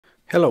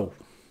Hello.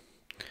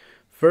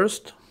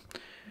 First,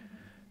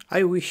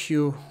 I wish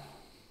you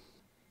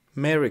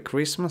Merry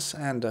Christmas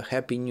and a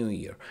Happy New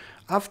Year.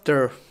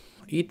 After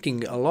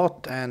eating a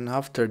lot and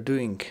after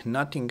doing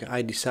nothing,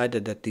 I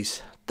decided that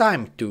it's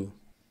time to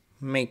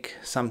make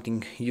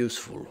something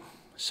useful.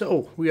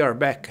 So we are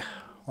back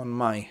on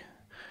my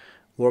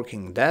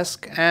working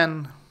desk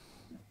and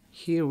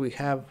here we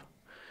have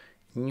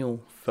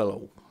new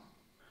fellow.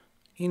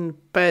 In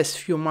past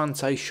few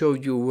months I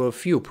showed you a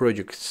few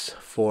projects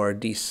for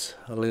this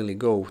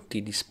Lilygo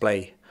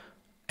T-Display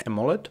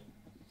Amoled.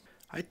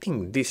 I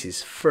think this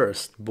is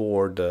first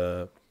board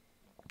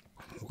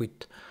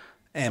with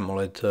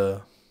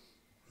Amoled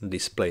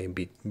display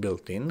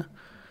built in.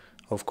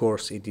 Of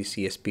course it is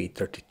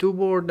ESP32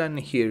 board, and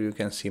here you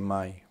can see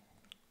my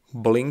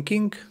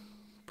blinking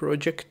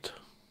project.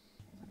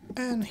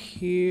 And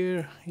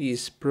here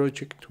is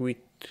project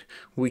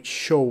which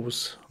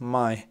shows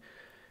my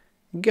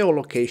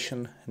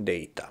geolocation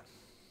data.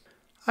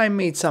 I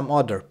made some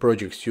other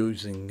projects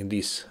using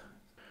this.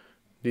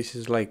 This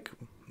is like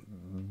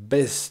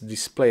best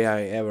display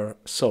I ever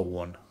saw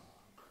on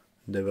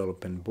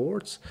development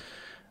boards.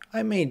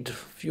 I made a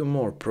few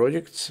more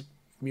projects.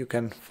 You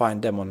can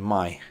find them on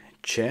my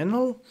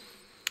channel.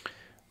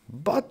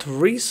 But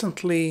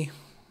recently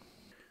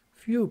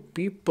few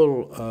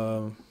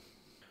people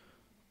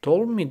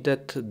told me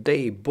that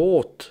they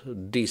bought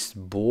this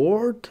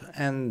board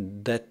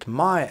and that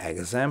my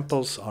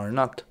examples are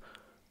not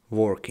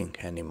working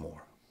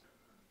anymore.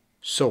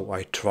 So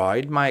I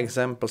tried my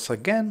examples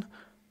again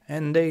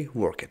and they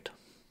worked.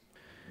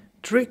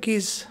 Trick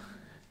is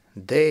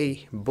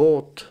they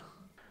bought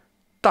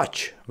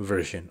touch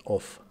version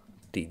of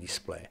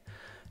T-Display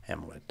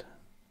Amoled.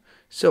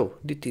 So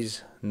this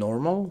is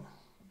normal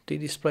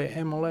T-Display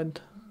Amoled,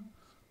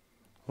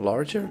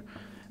 larger,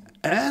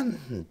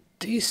 and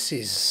this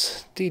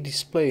is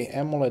T-Display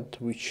Amoled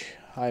which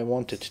I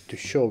wanted to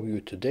show you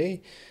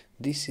today.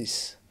 This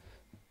is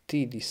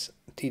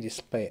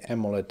T-Display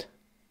Amoled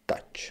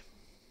Touch.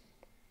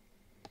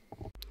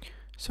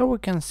 So we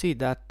can see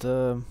that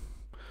on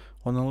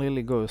the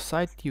Lilygo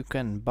site you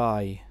can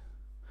buy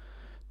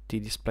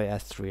T-Display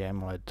ASCII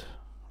Amoled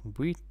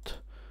with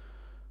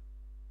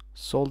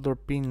solder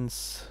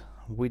pins,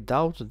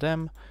 without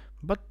them,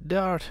 but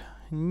there are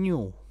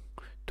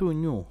two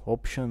new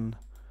options.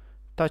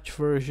 Touch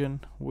version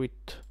with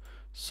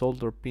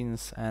solder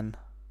pins and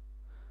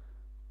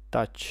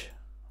touch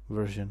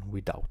version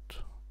without.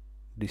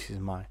 This is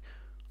my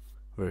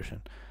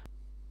version.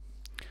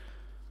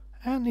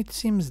 And it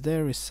seems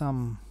there is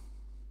some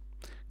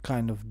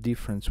kind of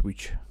difference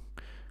which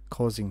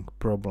causing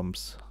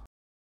problems.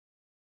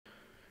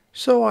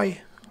 So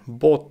I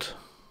bought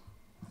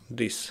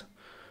this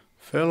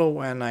fellow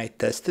and I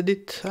tested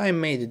it. I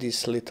made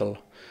this little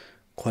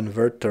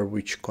converter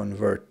which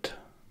convert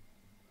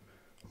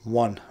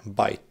 1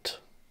 byte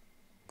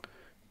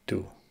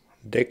to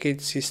decade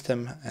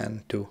system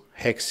and to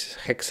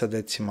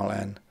hexadecimal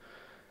and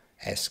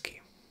ASCII.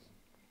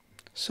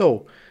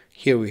 So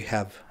here we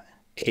have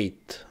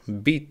 8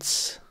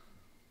 bits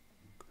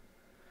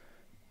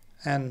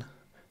and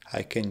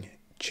I can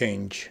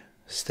change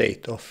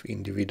state of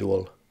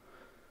individual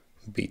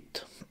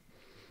bit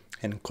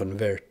and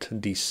convert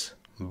this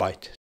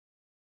byte.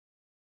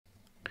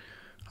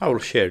 I will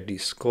share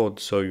this code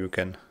so you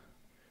can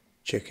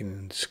check in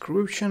the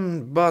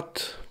description,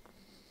 but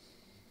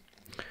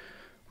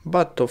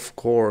of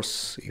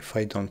course if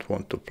I don't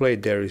want to play,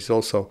 there is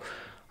also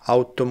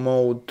auto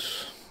mode.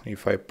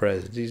 If I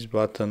press this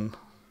button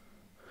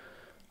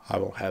I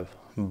will have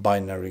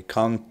binary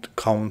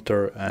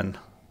counter and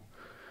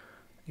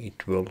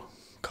it will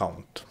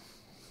count.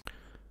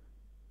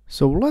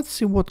 So let's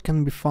see what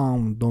can be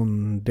found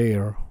on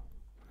their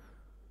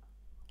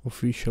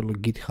official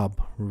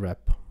GitHub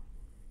rep.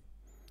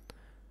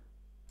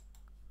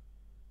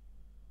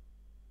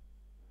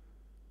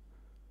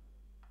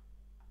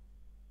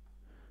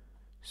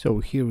 So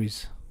here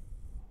is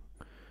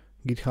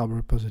GitHub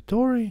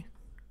repository,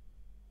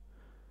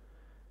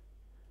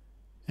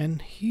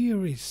 and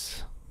here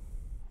is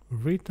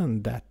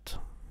written that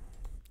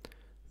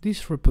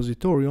this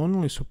repository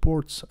only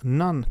supports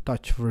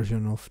non-touch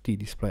version of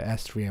T-Display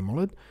ASCII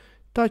Amoled.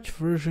 Touch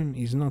version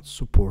is not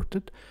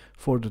supported.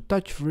 For the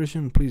touch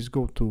version, please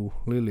go to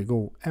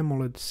Lilygo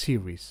Amoled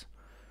series.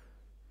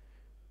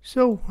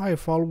 So I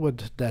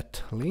followed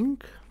that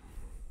link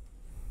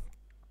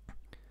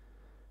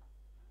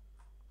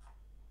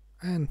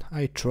and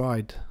I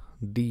tried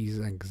these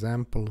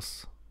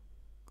examples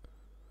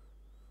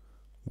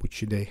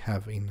which they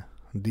have in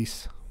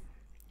this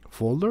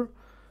folder.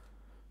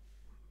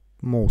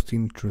 Most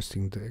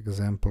interesting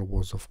example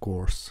was of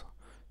course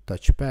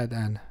touchpad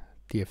and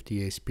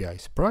TFT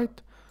ASPI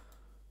sprite,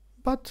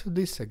 but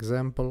this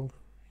example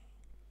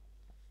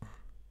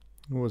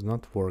was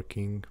not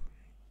working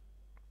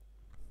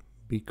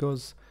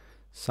because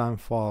some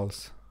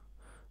files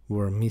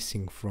were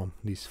missing from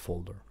this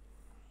folder.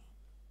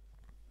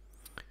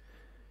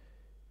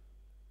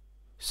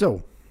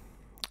 So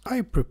I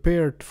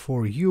prepared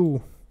for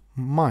you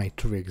my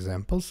 3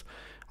 examples.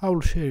 I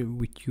will share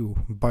with you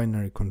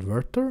binary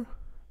converter.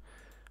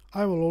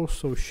 I will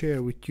also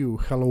share with you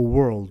hello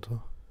world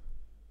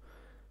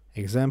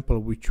example,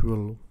 which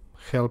will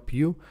help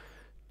you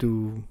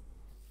to,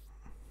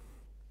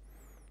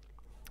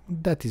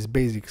 that is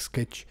basic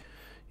sketch.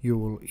 You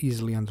will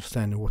easily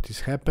understand what is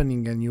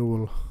happening, and you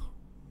will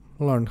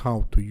learn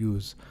how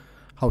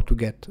to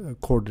get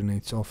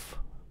coordinates of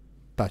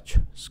touch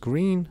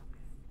screen.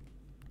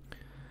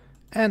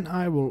 And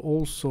I will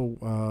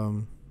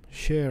also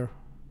share,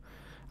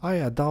 I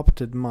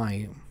adopted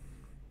my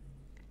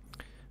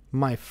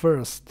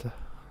first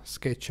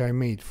sketch I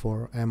made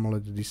for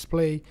Amoled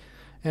display,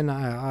 and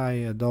I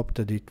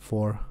adopted it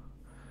for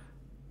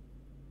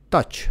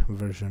touch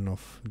version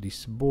of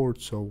this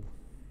board, so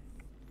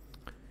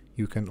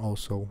you can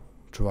also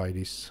try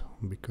this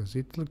because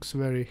it looks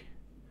very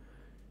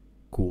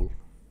cool.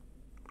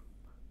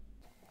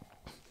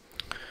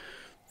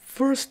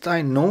 First,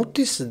 I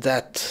noticed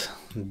that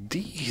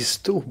these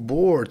two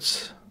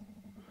boards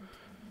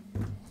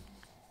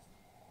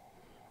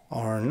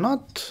are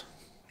not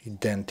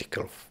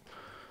identical.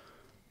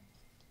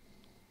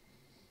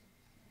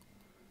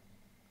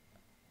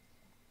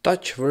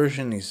 Touch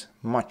version is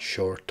much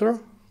shorter,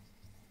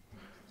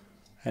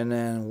 and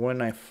then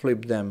when I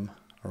flip them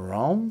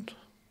around,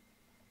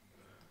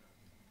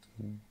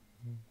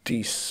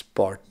 this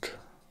part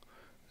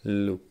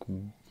look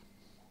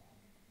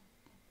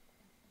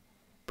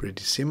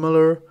pretty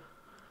similar.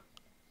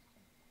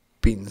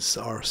 Pins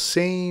are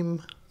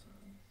same,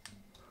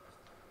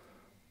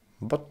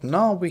 but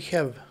now we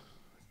have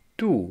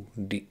two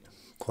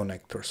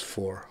connectors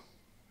for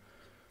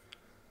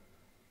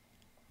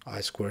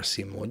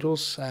I2C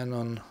modules, and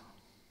on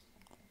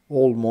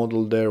old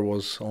model there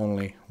was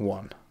only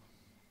one.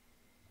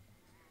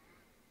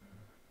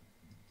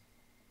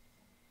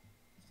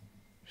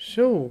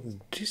 So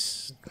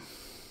this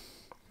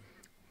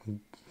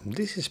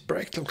is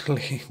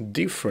practically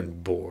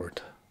different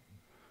board.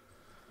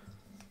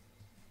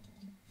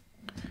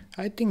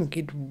 I think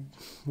it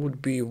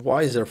would be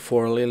wiser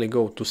for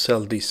Lilygo to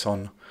sell this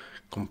on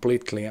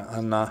completely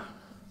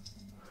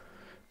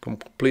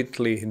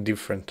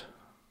different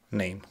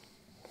name.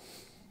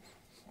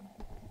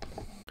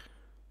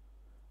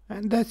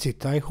 And that's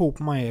it. I hope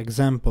my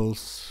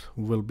examples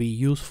will be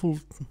useful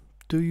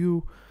to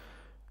you,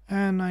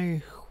 and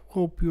I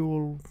hope you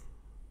will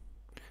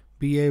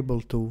be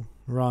able to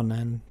run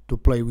and to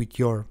play with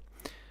your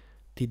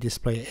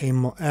T-Display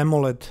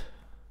Amoled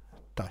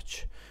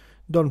Touch.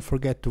 Don't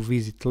forget to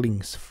visit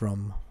links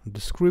from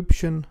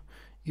description.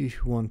 If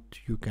you want,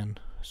 you can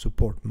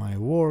support my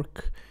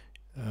work.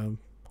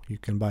 You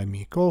can buy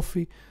me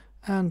coffee,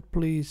 and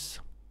please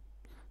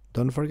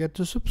don't forget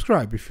to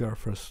subscribe if you are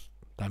first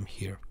time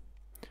here.